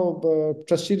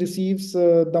 trustee receives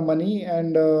the money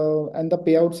and the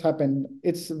payouts happen.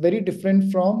 It's very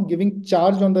different from giving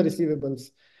charge on the receivables.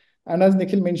 And as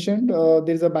Nikhil mentioned,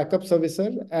 there is a backup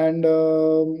servicer. And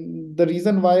the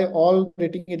reason why all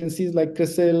rating agencies like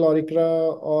CRISIL or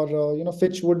ICRA or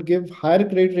Fitch would give higher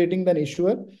credit rating than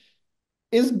issuer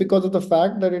is because of the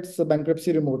fact that it's a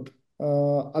bankruptcy remote.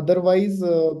 Otherwise,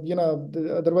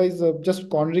 just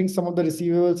cornering some of the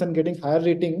receivables and getting higher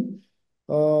rating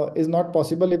is not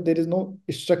possible if there is no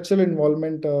structural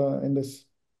involvement in this.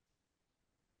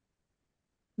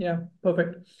 Yeah,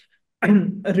 perfect.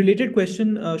 A related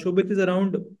question, Shobhit, is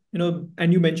around,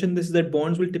 and you mentioned this, that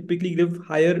bonds will typically give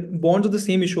higher, bonds of the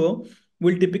same issuer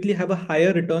will typically have a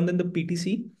higher return than the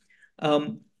PTC.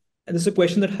 And this is a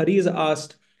question that Hari has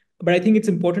asked, but I think it's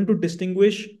important to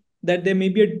distinguish that there'll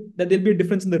be a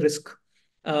difference in the risk,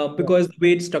 because the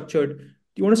way it's structured. Do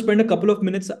you want to spend a couple of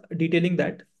minutes detailing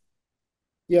that?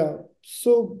 Yeah.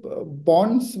 So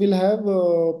bonds will have,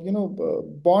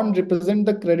 bond represent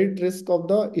the credit risk of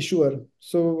the issuer.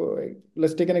 So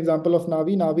let's take an example of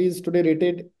Navi. Navi is today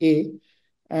rated A,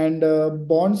 and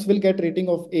bonds will get rating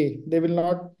of A. They will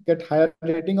not get higher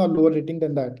rating or lower rating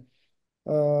than that.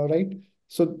 Right?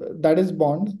 So that is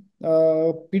bond.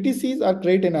 PTCs are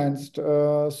credit enhanced.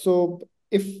 So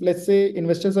if, let's say,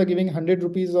 investors are giving 100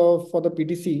 rupees for the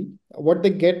PTC, what they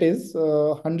get is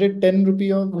 110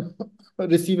 rupee of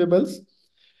receivables.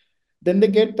 Then they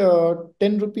get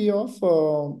 10 rupee of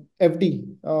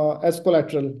FD as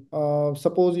collateral.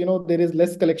 Suppose, there is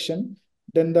less collection,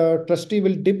 then the trustee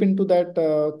will dip into that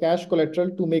cash collateral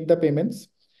to make the payments.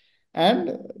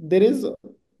 And there is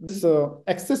this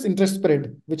excess interest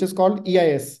spread, which is called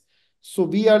EIS. So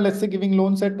we are, let's say, giving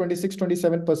loans at 26,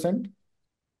 27%.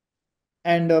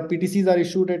 And PTCs are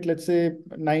issued at, let's say,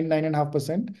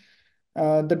 9.5%.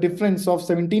 The difference of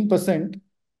 17%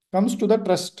 comes to the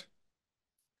trust.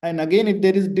 And again, if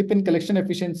there is dip in collection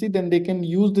efficiency, then they can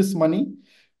use this money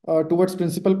towards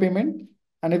principal payment.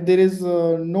 And if there is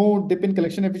no dip in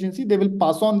collection efficiency, they will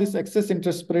pass on this excess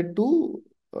interest spread to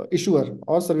issuer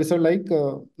or servicer like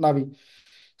Navi.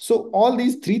 So all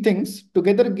these three things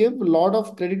together give a lot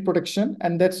of credit protection,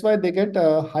 and that's why they get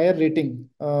a higher rating.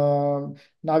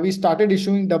 Navi started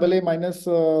issuing AA minus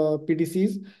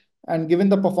PTCs And given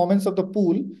the performance of the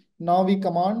pool, now we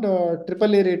command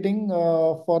AAA rating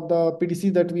for the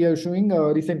PTC that we are issuing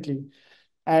recently.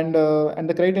 And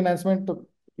the credit enhancement,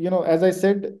 as I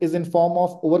said, is in form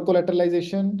of over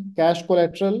collateralization, cash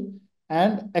collateral,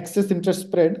 and excess interest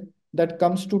spread that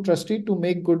comes to trustee to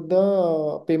make good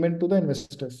the payment to the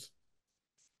investors.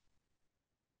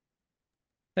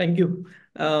 Thank you.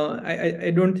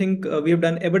 I don't think we have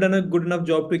ever done a good enough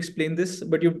job to explain this,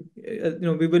 but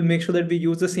we will make sure that we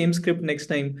use the same script next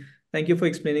time. Thank you for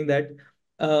explaining that.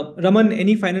 Raman,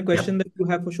 any final question that you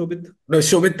have for Shobhit? No,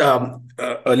 Shobhit,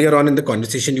 earlier on in the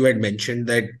conversation, you had mentioned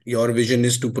that your vision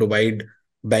is to provide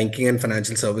banking and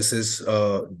financial services,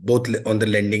 both on the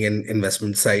lending and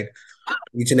investment side,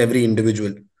 each and every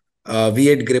individual.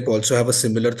 We at GRIP also have a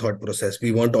similar thought process.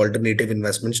 We want alternative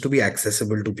investments to be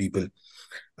accessible to people.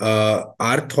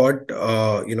 Our thought,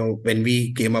 when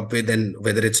we came up with, and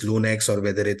whether it's LoanX or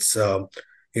whether it's,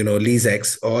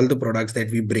 LeaseX, all the products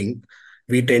that we bring,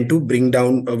 we tend to bring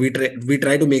down, we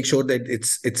try to make sure that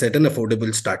it's at an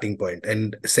affordable starting point.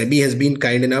 And SEBI has been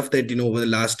kind enough that, over the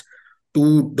last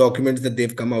two documents that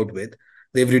they've come out with,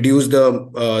 they've reduced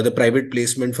the private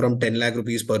placement from 10 lakh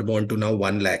rupees per bond to now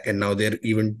 1 lakh. And now they're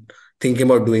even thinking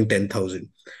about doing 10,000.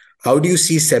 How do you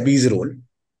see SEBI's role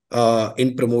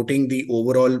in promoting the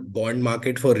overall bond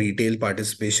market for retail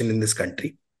participation in this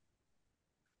country?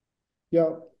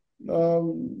 Yeah.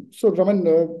 So Raman,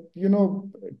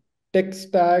 tech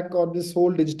stack or this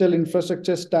whole digital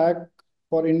infrastructure stack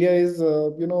for India is,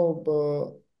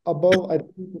 above, I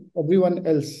think, everyone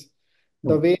else.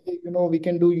 The way, we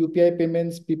can do UPI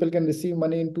payments, people can receive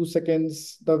money in 2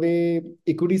 seconds, the way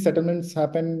equity settlements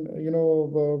happen,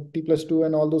 T+2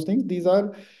 and all those things. These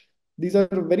are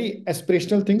very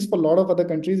aspirational things for a lot of other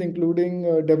countries,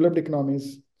 including developed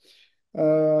economies.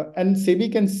 And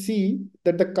SEBI can see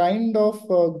that the kind of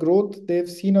growth they've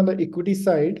seen on the equity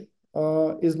side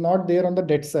is not there on the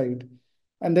debt side.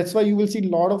 And that's why you will see a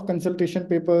lot of consultation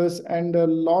papers and a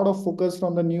lot of focus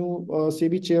from the new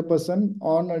SEBI chairperson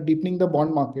on deepening the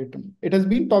bond market. It has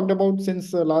been talked about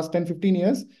since last 10-15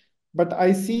 years, but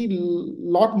I see a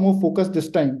lot more focus this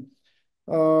time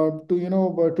to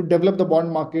develop the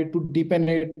bond market, to deepen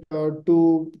it,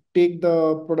 to take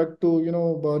the product to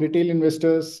retail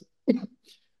investors.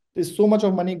 There's so much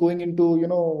of money going into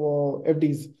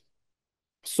FDs.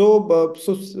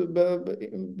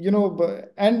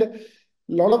 And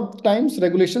a lot of times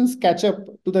regulations catch up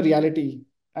to the reality.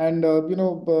 And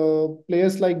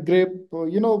players like GRIP,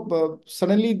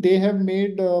 suddenly they have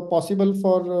made possible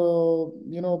for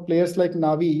players like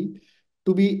Navi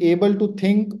to be able to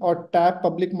think or tap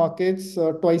public markets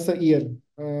twice a year,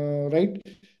 right?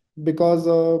 Because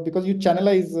you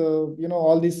channelize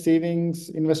all these savings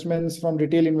investments from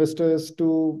retail investors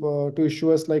to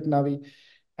issuers like Navi.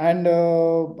 And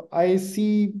I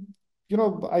see a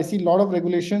lot of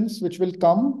regulations which will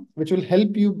come, which will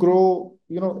help you grow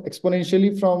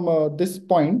exponentially from this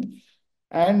point.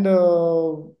 And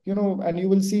and you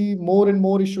will see more and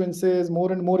more issuances,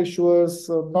 more and more issuers,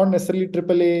 not necessarily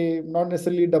AAA, not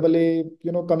necessarily AA,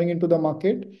 coming into the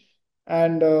market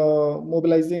and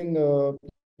mobilizing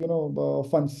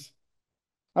funds.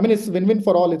 I mean, it's win-win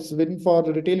for all. It's win for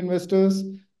the retail investors.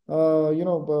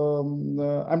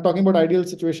 I'm talking about ideal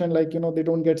situation, like, they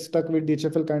don't get stuck with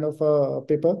DHFL kind of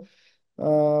paper.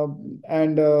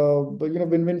 And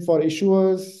win-win for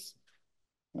issuers.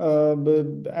 And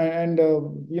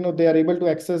they are able to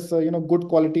access, good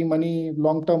quality money,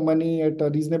 long-term money at a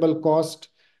reasonable cost,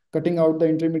 cutting out the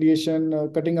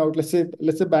intermediation, cutting out, let's say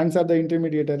banks are the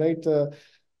intermediator, right?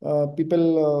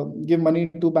 People give money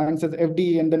to banks as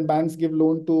FD, and then banks give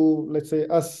loan to, let's say,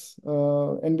 us,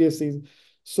 NBFCs.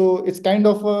 So it's kind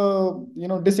of a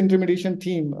disintermediation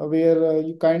theme where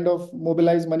you kind of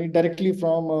mobilize money directly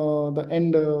from the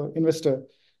end investor,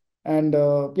 and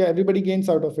everybody gains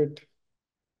out of it.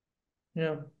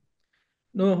 Yeah.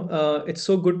 No, it's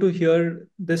so good to hear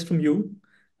this from you.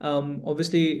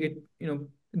 Obviously,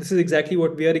 this is exactly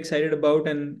what we are excited about,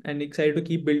 and excited to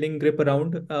keep building GRIP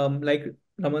around. Like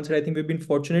Raman said, I think we've been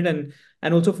fortunate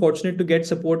and also fortunate to get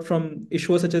support from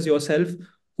issuers such as yourself,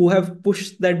 who have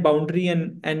pushed that boundary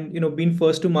and been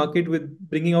first to market with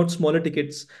bringing out smaller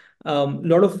tickets.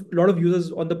 Lot of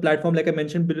users on the platform, like I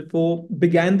mentioned before,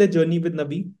 began their journey with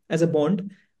Navi as a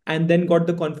bond, and then got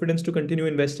the confidence to continue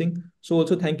investing. So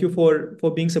also thank you for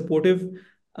being supportive,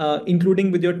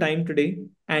 including with your time today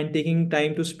and taking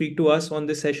time to speak to us on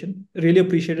this session. Really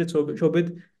appreciate it,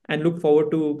 Shobhit, and look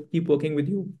forward to keep working with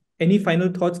you. Any final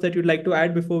thoughts that you'd like to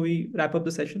add before we wrap up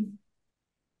the session?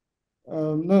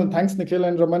 No, thanks, Nikhil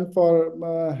and Raman,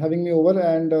 for having me over,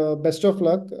 and best of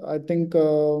luck. I think,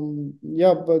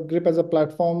 yeah, Grip as a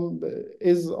platform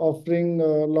is offering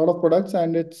a lot of products,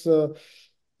 and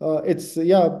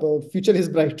yeah, future is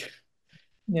bright.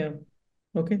 Yeah.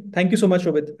 Okay. Thank you so much,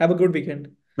 Shobhit. Have a good weekend.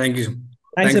 Thank you. Thanks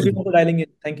Thank you. everyone for dialing in.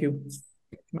 Thank you.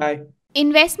 Bye.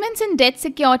 Investments in debt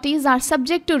securities are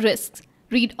subject to risks.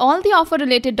 Read all the offer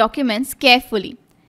related documents carefully.